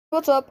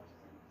What's up?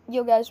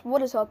 Yo guys,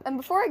 what is up? And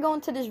before I go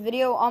into this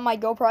video on my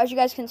GoPro, as you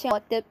guys can see, I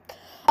left it.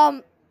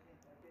 I'm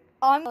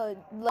the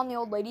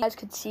old lady, you guys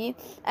could see.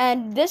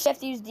 And this I have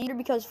to use the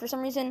because for some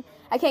reason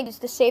I can't use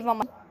the save on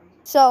my.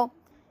 So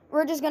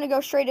we're just gonna go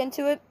straight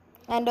into it.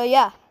 And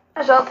yeah.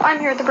 What's up? I'm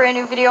here with a brand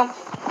new video. In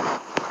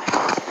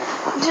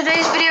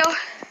today's video,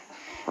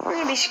 we're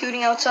gonna be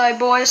scooting outside,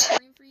 boys.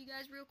 For you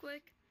guys, real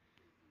quick.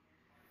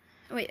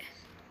 Wait.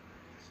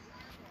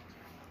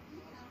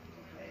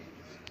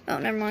 Oh,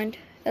 never mind.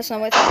 That's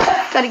not what I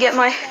thought. Gotta get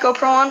my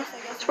GoPro on.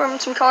 Swerving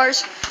some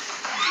cars.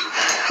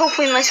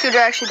 Hopefully my scooter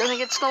actually doesn't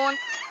get stolen.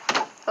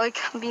 Like,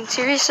 I'm being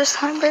serious this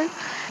time, bro.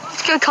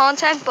 It's good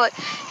content, but...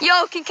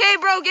 Yo, Kincaid,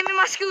 bro, give me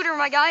my scooter,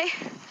 my guy.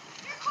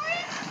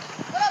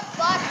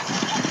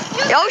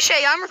 Yo,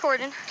 Shay, I'm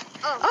recording.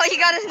 Oh, you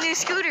got a new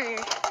scooter,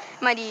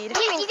 my dude.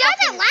 You got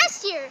that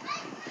last year.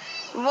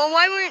 Well,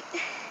 why weren't...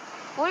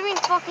 What do you mean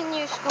fucking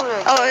new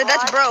scooter? Oh,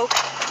 that's broke.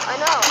 I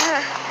know.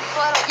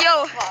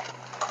 Yo.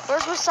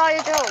 Where's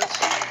Messiah Jones?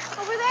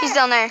 Over there. He's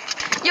down there.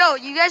 Yo,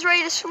 you guys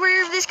ready to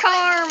swerve this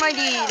car, my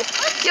dude?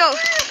 Yo.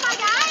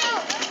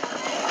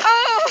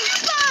 Oh.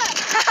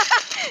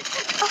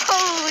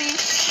 Holy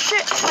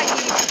shit, my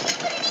dude.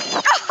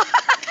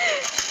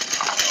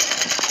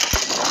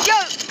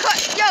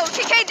 Yo,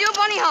 KK, do a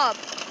bunny hop.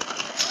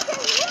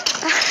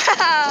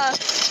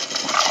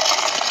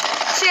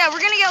 So yeah, we're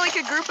gonna get like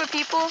a group of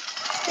people.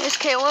 There's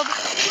Caleb.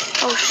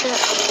 Oh shit.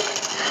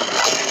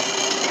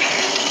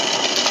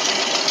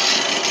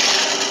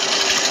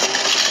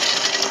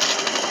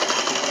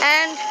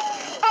 And,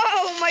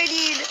 oh my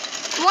dude,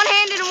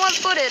 one-handed and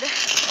one-footed.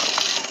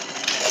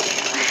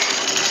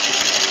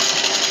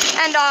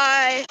 And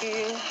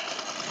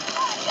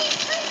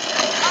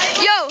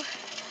yo,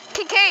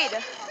 Kincaid,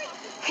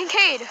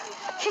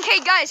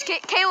 guys,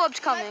 Caleb's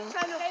coming.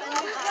 That's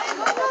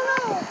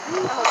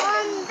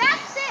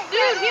it.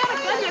 Dude, he had a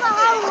gun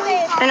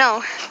yesterday. I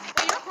know.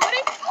 Are you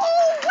recording?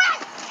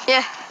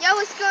 Yeah. Yo,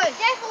 it's good.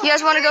 You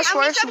guys want to go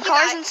swerve some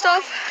cars and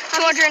stuff?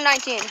 219.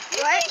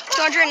 What?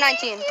 219. Not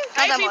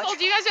Hey, that people, much.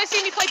 do you guys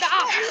see me play the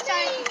app?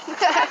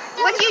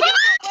 What do you do?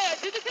 Wait,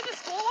 do the kids at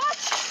school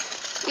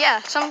watch? Yeah,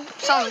 some,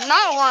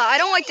 not a lot. I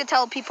don't like to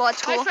tell people at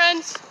Hi, school.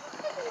 friends.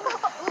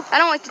 I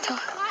don't like to tell.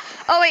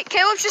 Oh wait,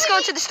 Caleb's just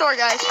going to the store,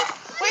 guys.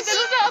 Wait, this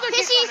is the other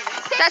kid Pissy.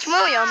 coming. That's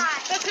William.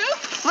 That's who?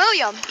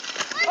 William.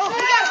 Oh, we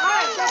got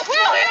high.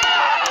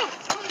 William!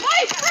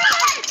 Mike!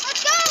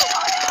 Let's go.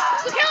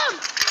 Kill him!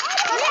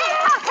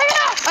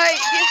 All right.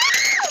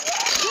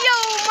 Yo,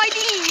 my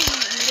dude.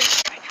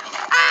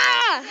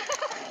 Ah!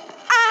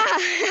 Ah!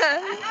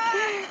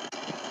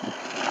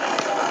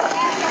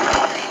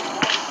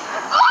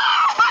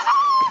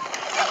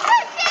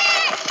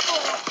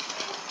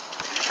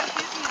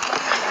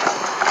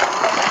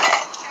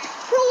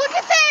 Bro, look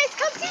at this.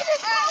 Come see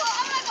this.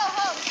 I'm gonna go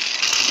home.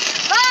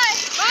 Bye.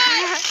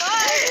 Yes,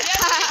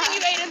 you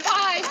Aiden,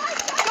 bye.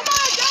 Come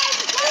on, guys.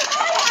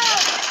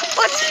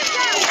 What's?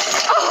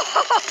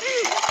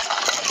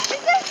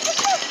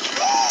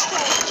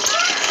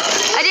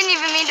 I didn't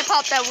even mean to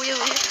pop that wheelie.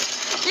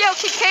 Yo,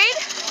 Kincaid?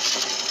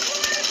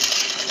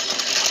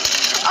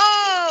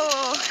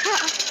 Oh!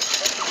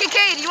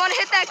 Kincaid, you want to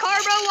hit that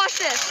car, bro? Watch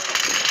this.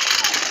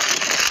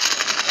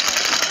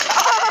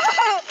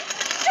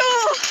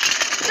 Oh!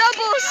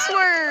 Double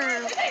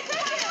swerve!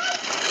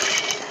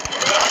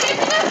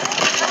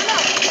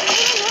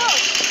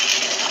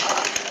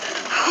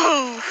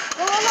 Oh.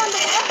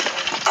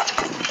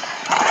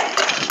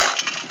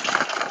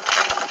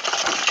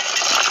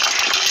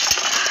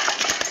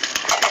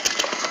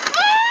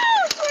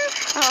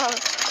 Oh.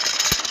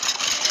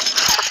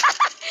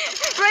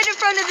 Right in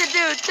front of the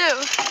dude,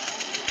 too.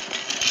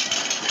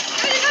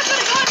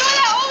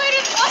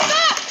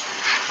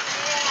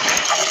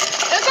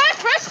 Is that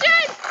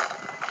Christian?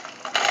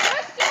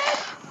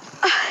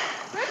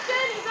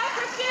 Christian, is that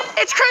Christian?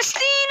 It's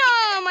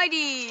Christina, my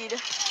dude.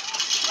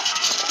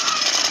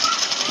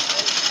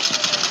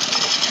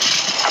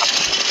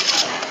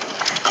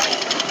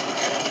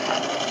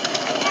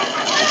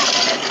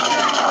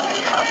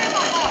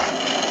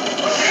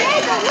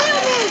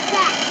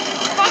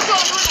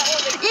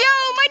 Yo,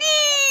 my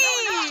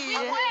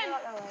dude.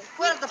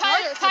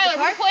 Tyler,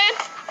 we plan?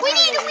 We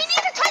need to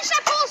touch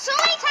that pole so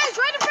many times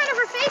right in front of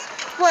her face.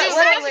 She's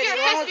supposed to get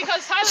pissed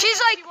because Tyler She's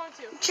said like- she wanted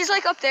to. She's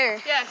like up there.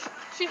 Yeah,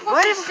 she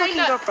Why fucking did screamed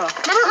fucking that. GoPro?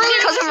 Remember earlier?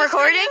 Because I'm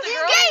recording? The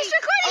girl? Yeah, he's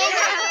recording.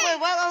 Wait,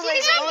 what? Oh, wait,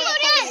 He's the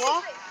fucking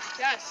wall?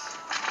 Yes.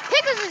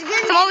 Pickles is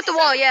good. The one with the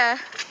wall, yeah.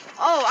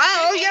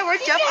 Oh, yeah, we're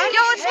jumping.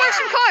 Yo, let's swerve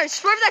some cars.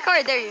 Swerve that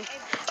car. There you.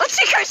 Let's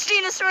see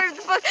Christina swerve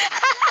the fuck.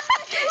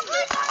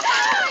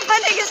 My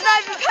nigga's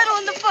not even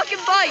pedaling the fucking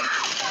bike.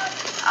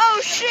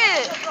 Oh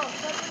shit.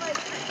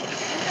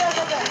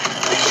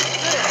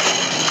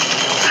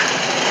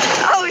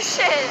 Oh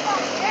shit.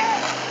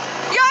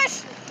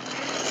 Yes.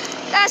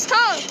 That's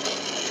tough.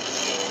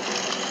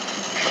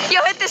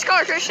 Yo, hit this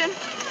car, Christian.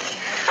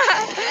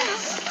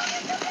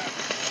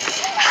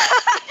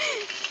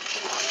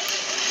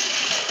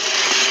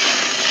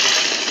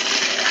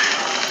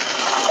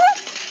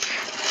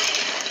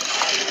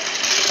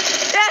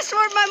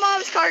 my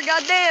mom's car.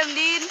 Goddamn,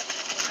 dude.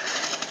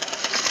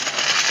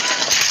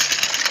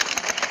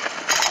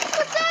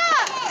 What's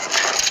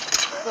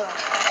up?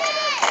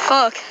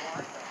 Fuck.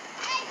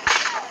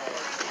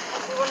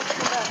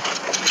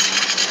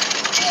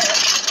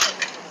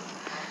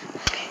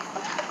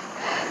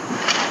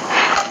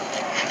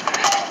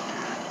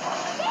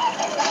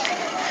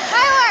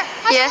 Tyler,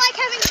 how's Yeah. it like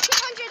having a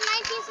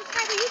 219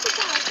 subscriber YouTube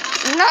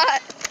channel?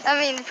 Not. I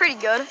mean, pretty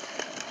good.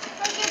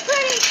 Like you're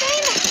pretty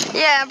famous.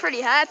 Yeah, I'm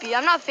pretty happy.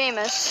 I'm not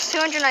famous.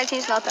 219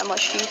 is not that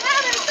much, dude.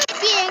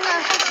 Being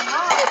a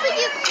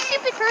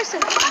stupid person.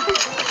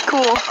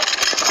 Cool.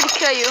 Let me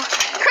kill you.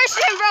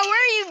 Christian, bro,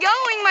 where are you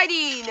going, my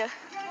dude?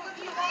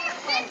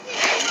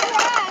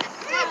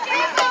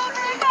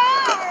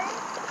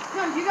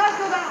 You guys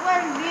go that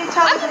way. Me and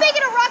I'm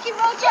making a Rocky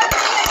Road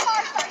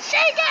challenge.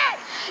 Shake it!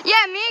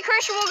 Yeah, me and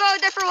Christian will go a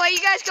different way. You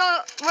guys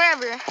go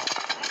wherever.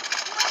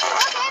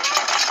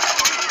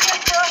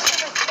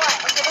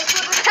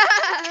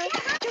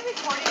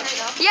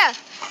 Yeah.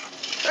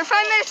 We're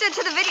 5 minutes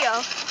into the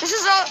video. This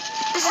is all.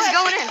 This is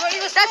going in.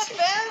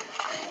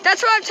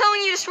 That's what I'm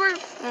telling you to swerve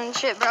and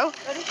shit, bro.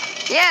 Ready?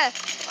 Yeah.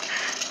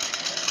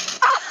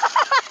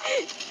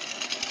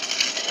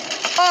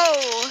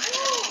 Oh.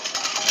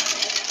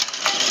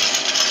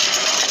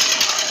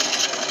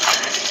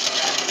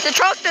 The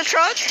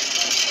truck.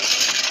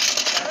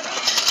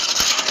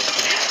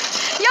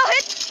 Yo,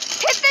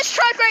 hit this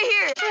truck right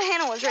here. That's where the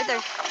handle is, right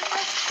there.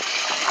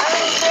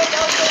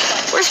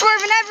 We're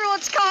swerving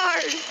everyone's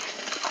cars.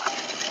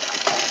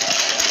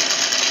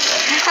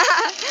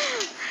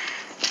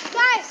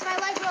 Guys, my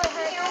leg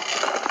really hurt.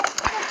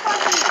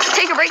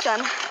 Take a break then.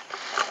 Where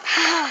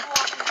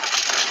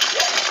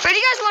do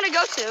you guys want to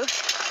go to?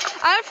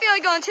 I don't feel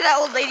like going to that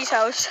old lady's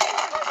house.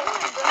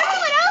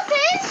 Everyone else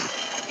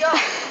is. Yo,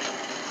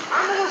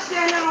 I'm gonna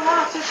stand here and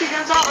watch till she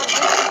gets out.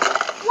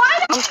 Why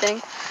don't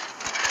Something.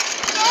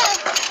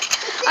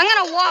 I'm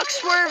gonna walk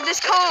swerve this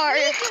car.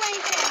 you do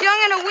anything? Yo,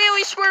 I'm gonna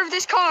wheelie swerve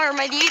this car,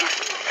 my dude.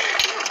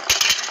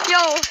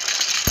 Yo.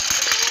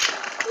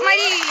 My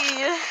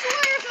dude.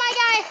 Swerve, my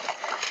guy.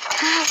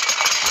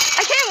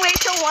 I can't wait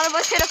till one of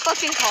us hit a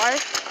fucking car.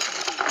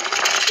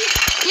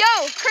 Yo,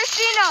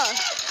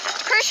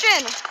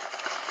 Christian.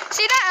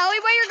 See that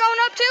alleyway you're going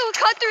up to?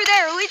 Cut through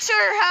there. It leads to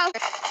her house.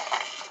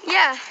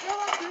 Yeah.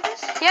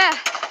 Yeah.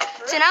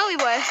 It's an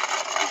alleyway.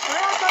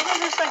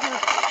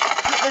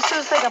 This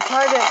is like a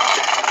part of.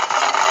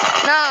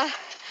 Nah.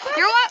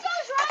 You're what?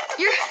 Goes wrong.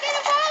 You're Get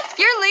involved.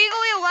 you're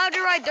legally allowed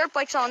to ride dirt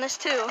bikes on this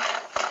too.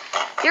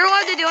 You're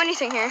allowed to do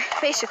anything here,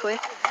 basically.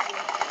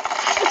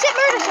 Except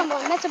murder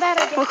someone. That's a bad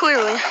idea. Well,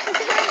 clearly.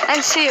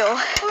 And steal.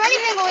 Or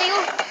anything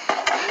illegal.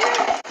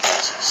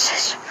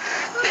 Does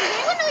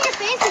anyone know your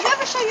face? Did you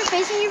ever show your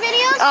face in your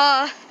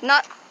videos?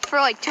 Not for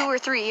like 2 or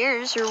 3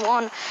 years or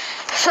 1.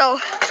 So,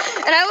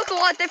 and I look a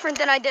lot different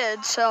than I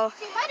did, so.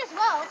 You might as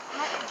well.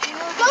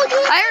 Go do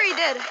it. I already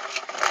did.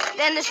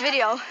 In this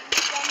video.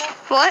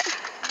 What?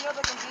 You know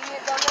the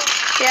convenience down there?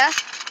 Yeah?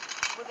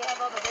 Where they have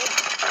all the dates?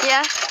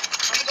 Yeah?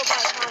 I'm gonna go buy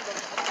a condom.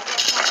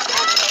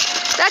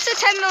 That's a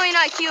 10 million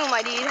IQ,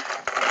 my dude.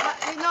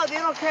 No,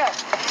 they don't care.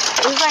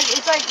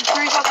 It's like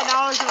 $3 fucking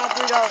dollars and not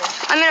 $3.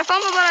 I mean, if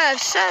I'm about to have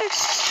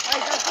sex.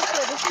 Like that's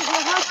this is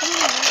your house.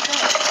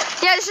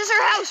 Yeah, this is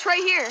her house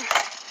right here.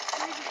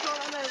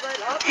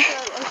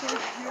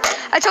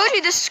 I told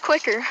you this is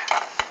quicker.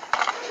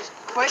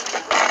 Quick.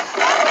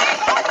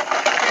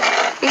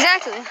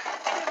 Exactly.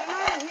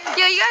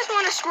 Yeah, you guys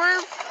want to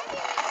swerve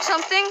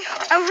something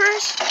of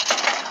hers?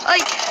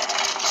 Like,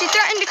 she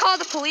threatened to call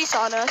the police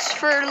on us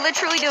for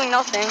literally doing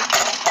nothing.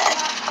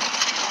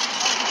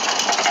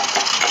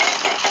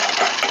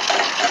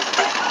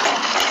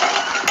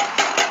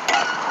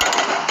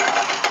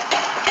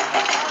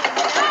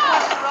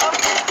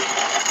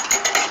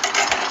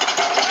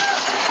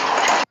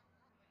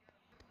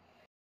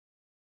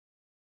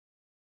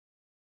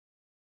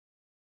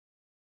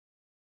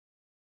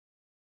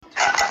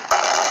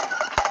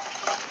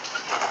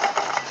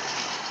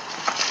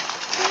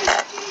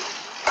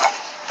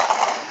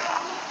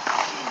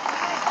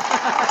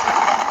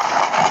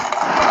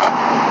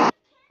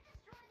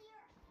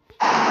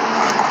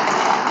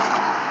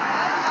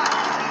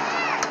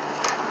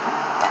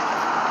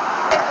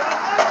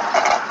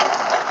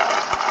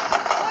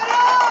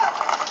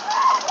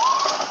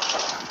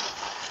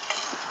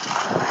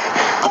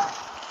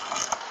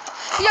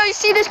 Yo, you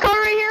see this car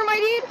right here, my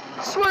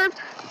dude? Swerved.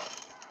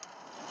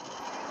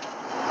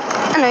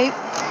 I know you.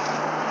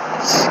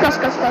 Scuss.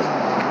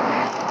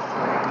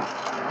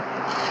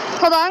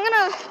 Hold on, I'm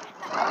gonna.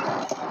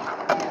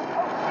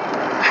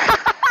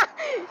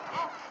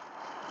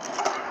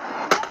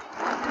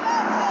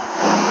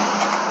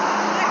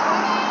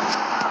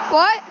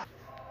 What?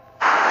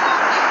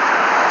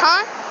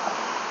 Huh?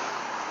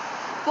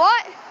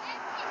 What?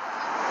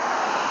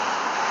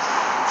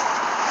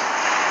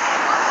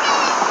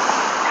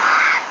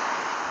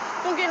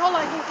 Okay, hold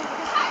on.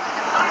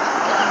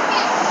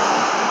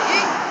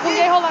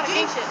 Okay, hold on. I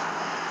can't shit.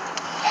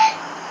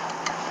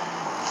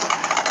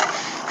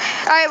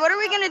 All right, what are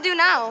we gonna do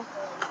now?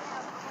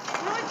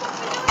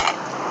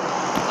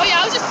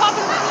 I was just popping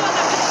really on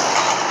that.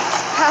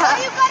 Oh,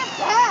 you got a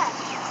pet.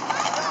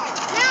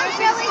 Now,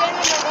 Billy.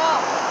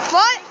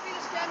 What?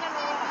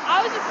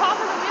 I was just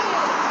popping a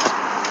million.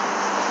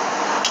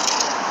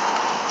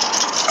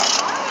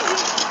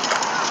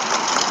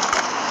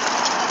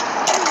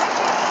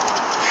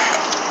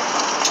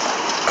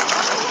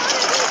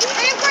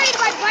 I am ready to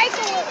ride bike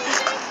a little.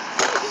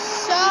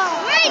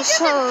 Wait, just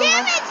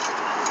damn it.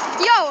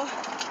 Yo,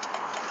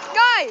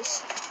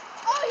 guys.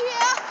 Oh,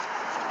 yeah.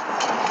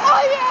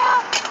 Oh, yeah.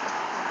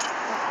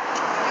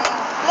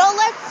 Well,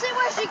 let's see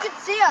where she can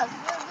see us.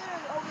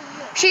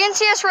 She can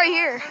see us right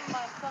here.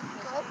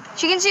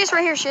 She can see us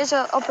right here. She has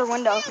an upper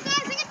window. Hey,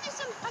 guys, I'm gonna do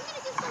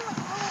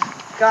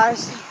some,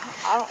 Guys,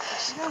 I don't.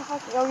 She's gonna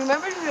fucking. Yo,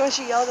 remember when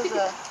she yelled at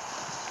the?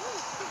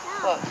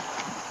 What?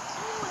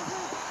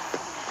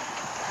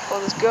 Oh,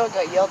 this girl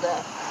got yelled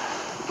at.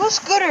 Whose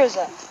scooter is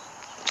that?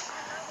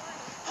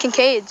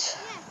 Kincaid's.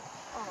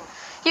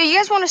 Yo, you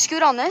guys want to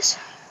scoot on this?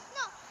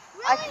 No,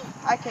 really?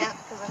 I can't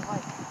because I'm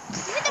like.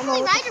 You can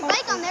definitely ride your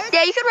bike on there.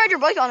 Yeah, you could ride your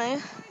bike on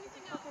it.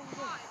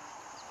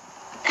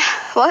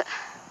 What?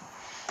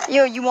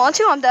 Yo, you want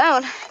to? I'm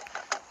down.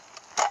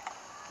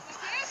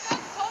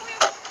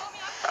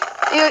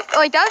 Yo,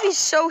 like, that would be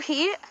so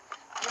heat.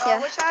 Bro, Yeah. I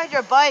wish I had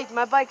your bike.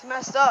 My bike's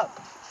messed up.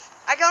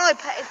 I can only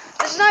pay.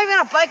 This is not even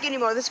a bike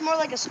anymore. This is more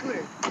like a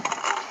scooter.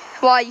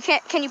 Why? You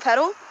can't? Can you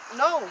pedal?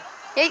 No.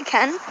 Yeah, you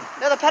can.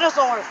 No, the pedals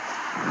don't work.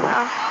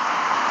 No.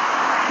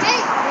 Hey,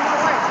 They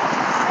don't work.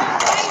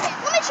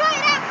 let me try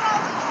it out, bro.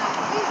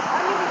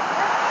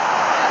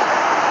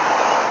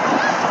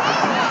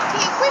 The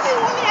equipment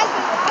woman has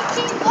been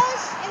watching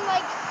us and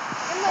like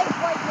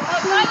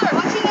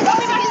watching us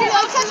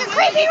like such a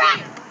creepy rat.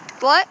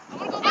 What? I'm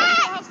gonna go back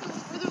to the house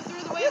through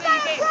the way You that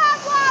got you a came.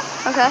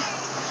 problem. Okay.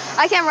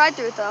 I can't ride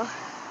through it though.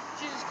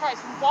 Jesus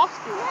Christ, we walked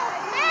through it.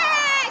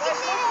 Hey, give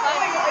me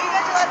Are you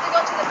guys allowed to go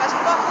to the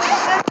basketball court?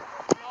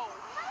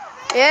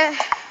 Yeah.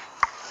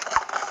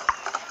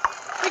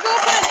 We go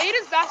up on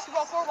Aiden's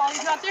basketball court while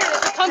he's not there.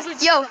 There's a tons of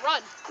just Yo. gonna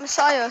run.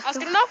 Messiah. That's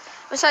good enough?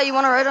 Messiah, you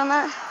want to ride on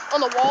that? On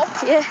the wall?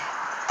 Yeah.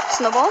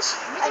 Snowballs?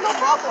 I no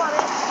problem.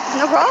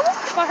 No problem.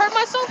 If I hurt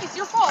myself, it's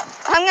your fault.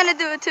 I'm gonna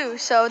do it too,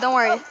 so don't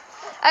worry.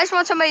 I just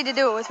want somebody to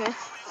do it with me.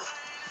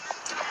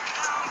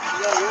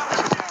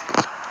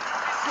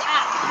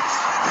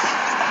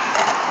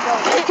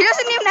 He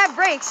doesn't even have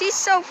brakes. He's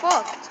so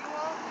fucked.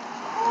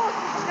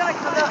 He's gonna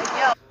come out and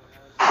yell.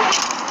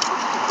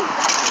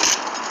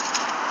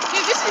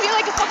 Dude, this would be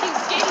like a fucking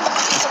skating rink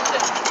or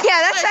something.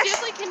 Yeah, that's Alright,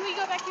 actually. seriously, can we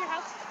go back to your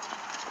house?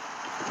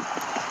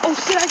 Oh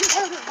shit, I just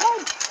heard her.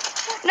 Run!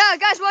 No,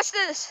 guys, watch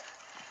this.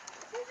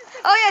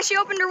 Oh yeah, she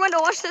opened her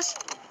window. Watch this.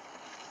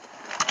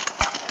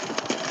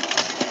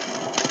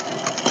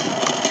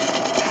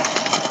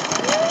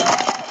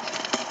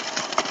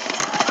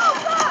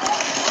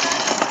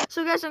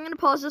 So guys, I'm gonna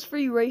pause this for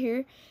you right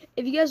here.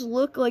 If you guys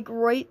look like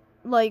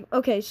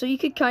okay, so you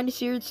could kind of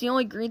see her. It's the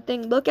only green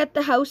thing. Look at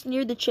the house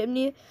near the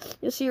chimney.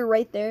 You'll see her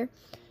right there.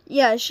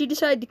 Yeah, she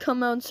decided to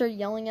come out and start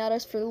yelling at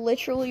us for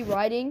literally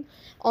riding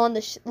on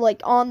the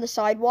on the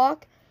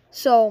sidewalk.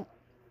 So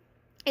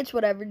it's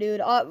whatever,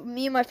 dude.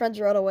 Me and my friends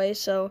rode away.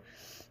 So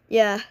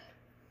yeah,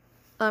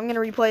 I'm gonna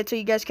replay it so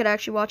you guys could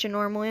actually watch it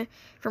normally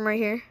from right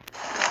here.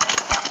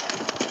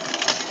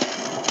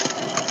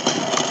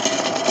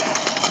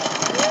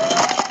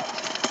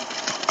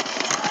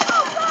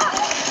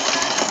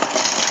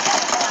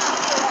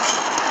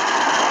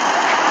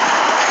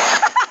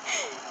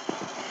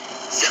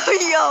 So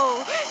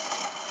yo.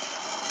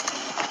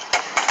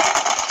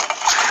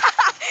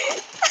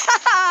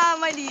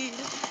 My dude.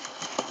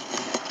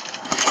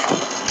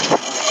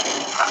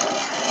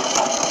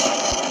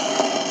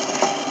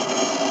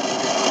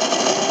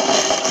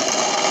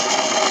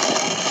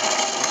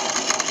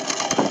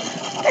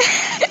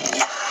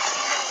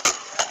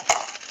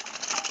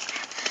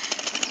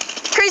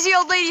 Crazy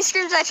old lady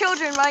screams at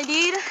children, my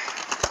dude.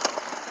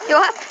 Yo,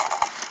 what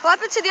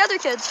happened to the other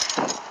kids?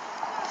 Still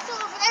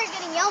over there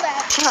getting yelled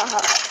at.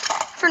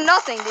 For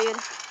nothing, dude.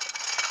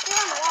 They're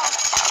on the wall.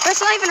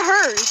 That's not even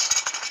hers.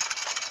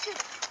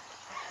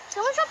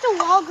 Someone dropped a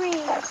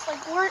Walgreens.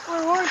 Like we're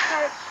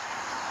part.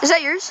 Is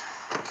that yours?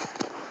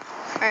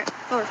 Alright,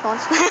 no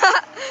response.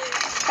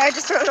 Alright,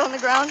 just throw it on the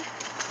ground.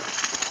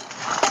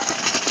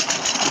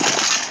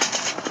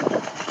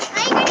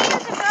 I ain't gonna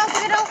use it, bro,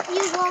 because I don't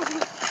use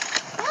Walgreens.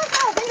 The only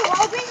time I've been to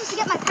Walgreens is to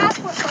get my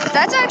passport photo.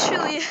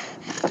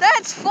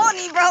 That's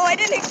funny, bro. I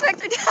didn't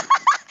expect her to.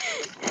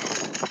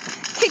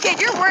 Okay, kid,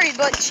 you're worried,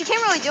 but she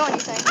can't really do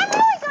anything. I'm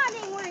really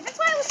goddamn worried. That's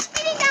why I was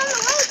speeding down the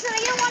road so that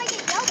I didn't want to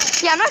get yelled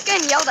at. Yeah, I'm not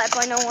getting yelled at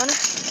by no one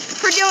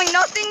for doing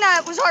nothing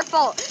that was our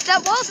fault.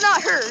 That wall's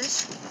not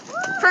hers.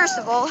 First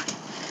of all,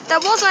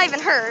 that wall's not even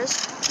hers.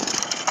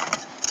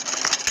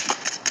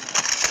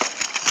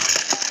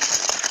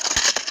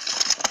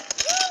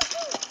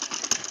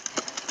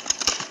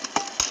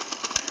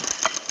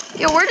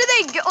 Yo, where did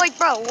they go? Like,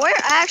 bro, where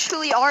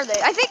actually are they?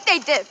 I think they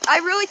did. I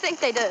really think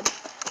they did.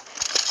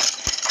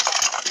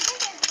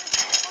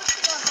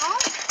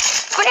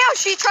 Funny how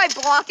she tried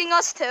blocking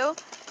us too.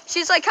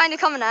 She's like kind of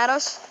coming at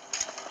us.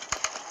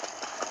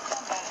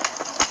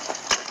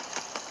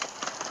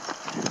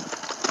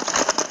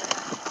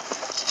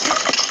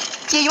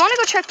 Yeah, you want to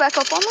go check back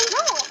up on them?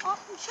 No,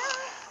 sure.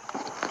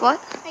 What?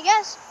 I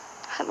guess.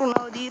 I don't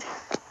know, dude.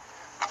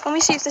 Let me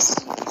see if this is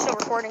still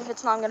recording. If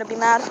it's not, I'm gonna be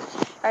mad. All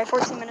right,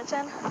 14 minutes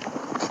in.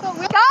 So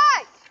really?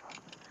 Guys!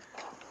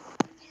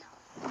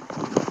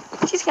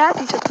 She's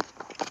happy to.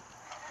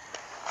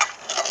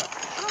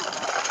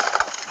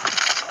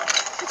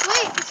 Let's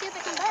wait and see if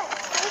they come back.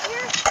 Right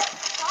here?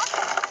 Talk?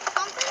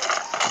 Something?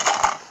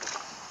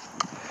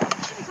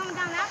 Should be coming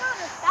down that road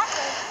or that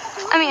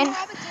road? I mean,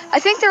 I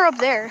think they're up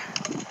there.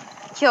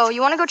 Yo,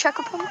 you want to go check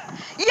up on them?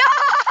 Yo!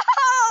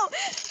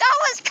 That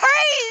was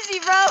crazy,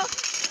 bro!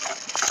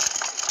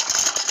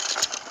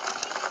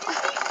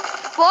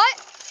 What?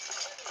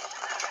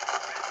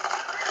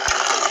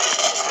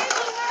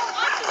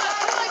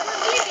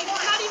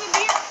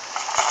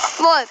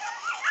 What? We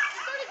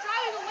started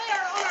driving away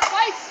on our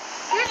bikes.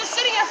 We were just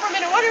sitting there for a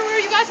minute, wondering where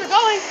you guys were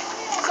going.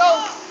 So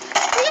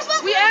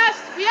we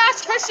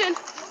asked Christian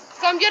to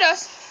come get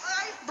us,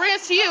 bring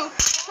us to you.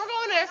 We're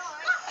going there.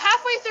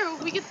 Halfway through,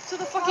 we get to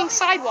the fucking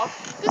sidewalk.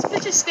 This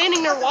bitch is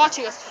standing there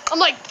watching us. I'm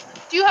like,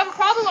 do you have a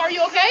problem? Are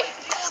you okay?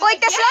 Like,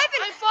 that's Yeah, not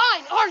even. I'm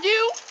fine. Are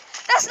you?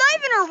 That's not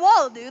even her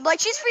wall, dude. Like,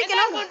 she's freaking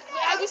And out.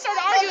 then we started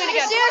arguing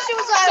again. She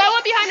was So I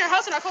went behind her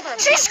house and I told her.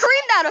 She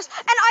screamed at us,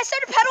 and I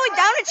started pedaling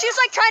down, and she was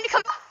like trying to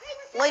come.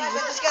 Ladies,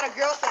 I just got a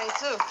girl today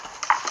too.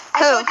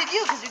 Who? So did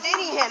you, because you're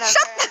dating Hannah.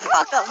 Shut the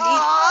fuck up, dude.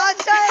 Aw,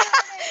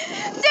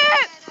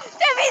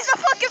 Damn, he's a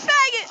fucking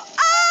faggot.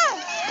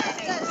 Ah!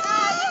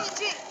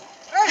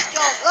 First, go,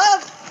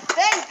 love.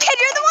 Then, Kid,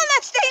 you're the one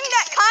that's dating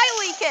that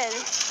Kylie kid.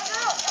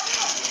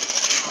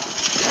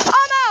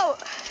 I'm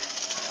out.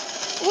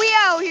 We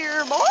out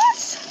here,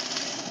 boys.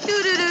 Do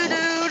do do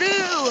do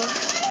do.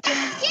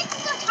 Get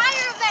to the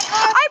tire of that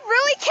car. I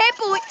really can't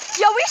believe.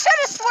 Yo, we should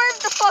have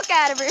swerved the fuck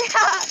out of her.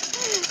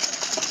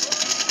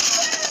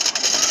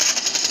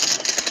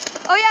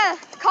 Oh yeah,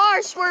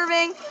 car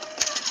swerving.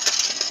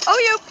 Oh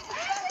you.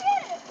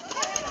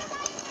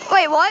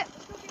 Wait, what?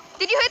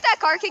 Did you hit that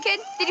car, kid? Did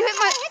you hit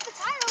my? I hit the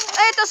tire over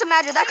there. It doesn't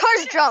matter. That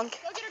car's drunk.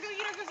 Go get her, go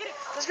get her, go get her.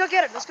 let's go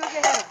get her. Let's go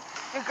get Hannah.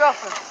 Your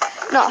girlfriend.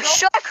 No,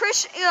 shut.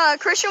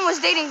 Christian was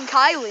dating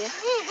Kylie.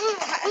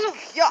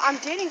 Yo, I'm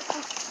dating.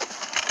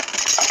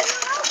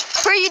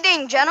 Who are you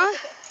dating, Jenna?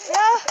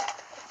 Yeah.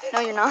 No,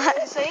 you're not.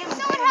 Same.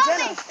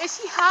 Jenna. Is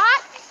she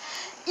hot?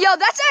 Yo,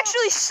 that's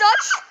actually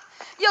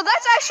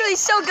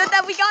so good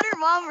that we got her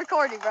mom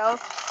recording, bro.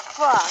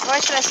 Fuck. Why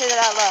should I say that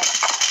out loud?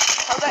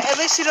 Okay, at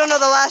least you don't know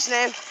the last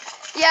name.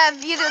 Yeah,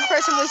 either the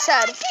person we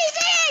said.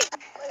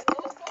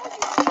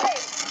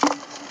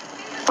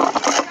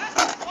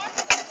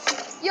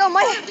 Yo,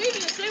 my.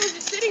 Baby, the kid was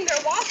just sitting there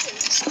watching.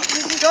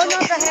 Go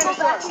knock the Hannah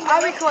door.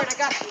 I'll record. I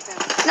got you.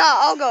 No,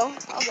 I'll go.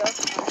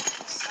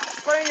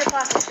 Put it in your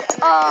pocket.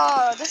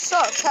 Oh, this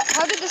sucks.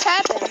 How did this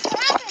happen? What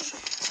happened?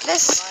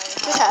 This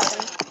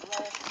happened.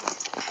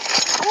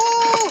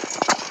 Whoa.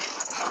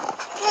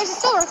 Is it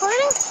still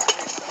recording?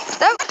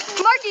 That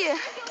Marky.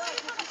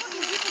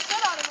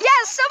 Yeah,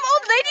 some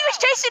old lady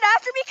was chasing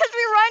after me because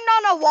we were running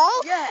on a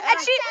wall. Yeah, And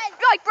she,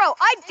 like, bro,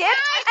 I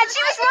dipped, and she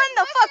was running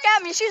the fuck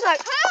at me. She was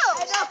like,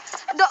 who?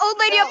 The old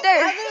lady up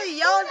there.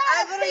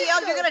 I literally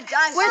yelled, you're gonna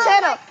die. Where's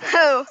Hannah?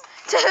 Who?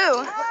 To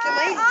who? Fucking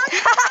lady.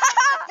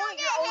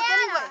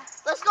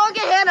 Let's go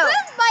get Hannah.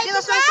 See,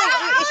 that's what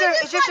I'm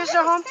saying. Is your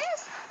sister home?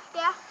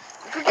 Yeah.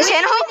 Is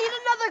Hannah home? need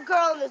another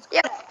girl in this.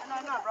 Yeah.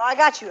 No, bro, I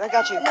got you. No,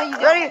 you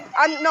don't. Ready?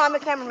 I'm a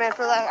cameraman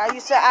for that. I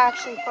used to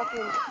actually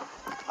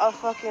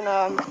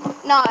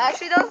No,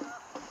 actually though.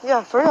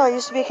 yeah, for real. I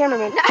used to be a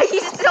cameraman.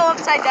 He's still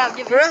upside down.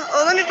 Give For real?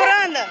 Oh, let me put it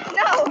on then.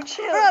 No,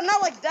 chill. For real,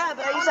 not like that,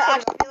 but I used to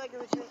actually be like a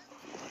legit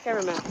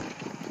cameraman.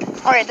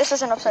 All right, this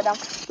isn't upside down.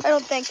 I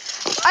don't think.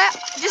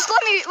 Just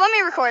let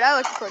me record. I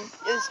like recording.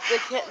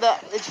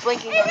 It's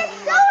blinking on It's me.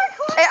 still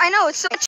recording. I know it's so.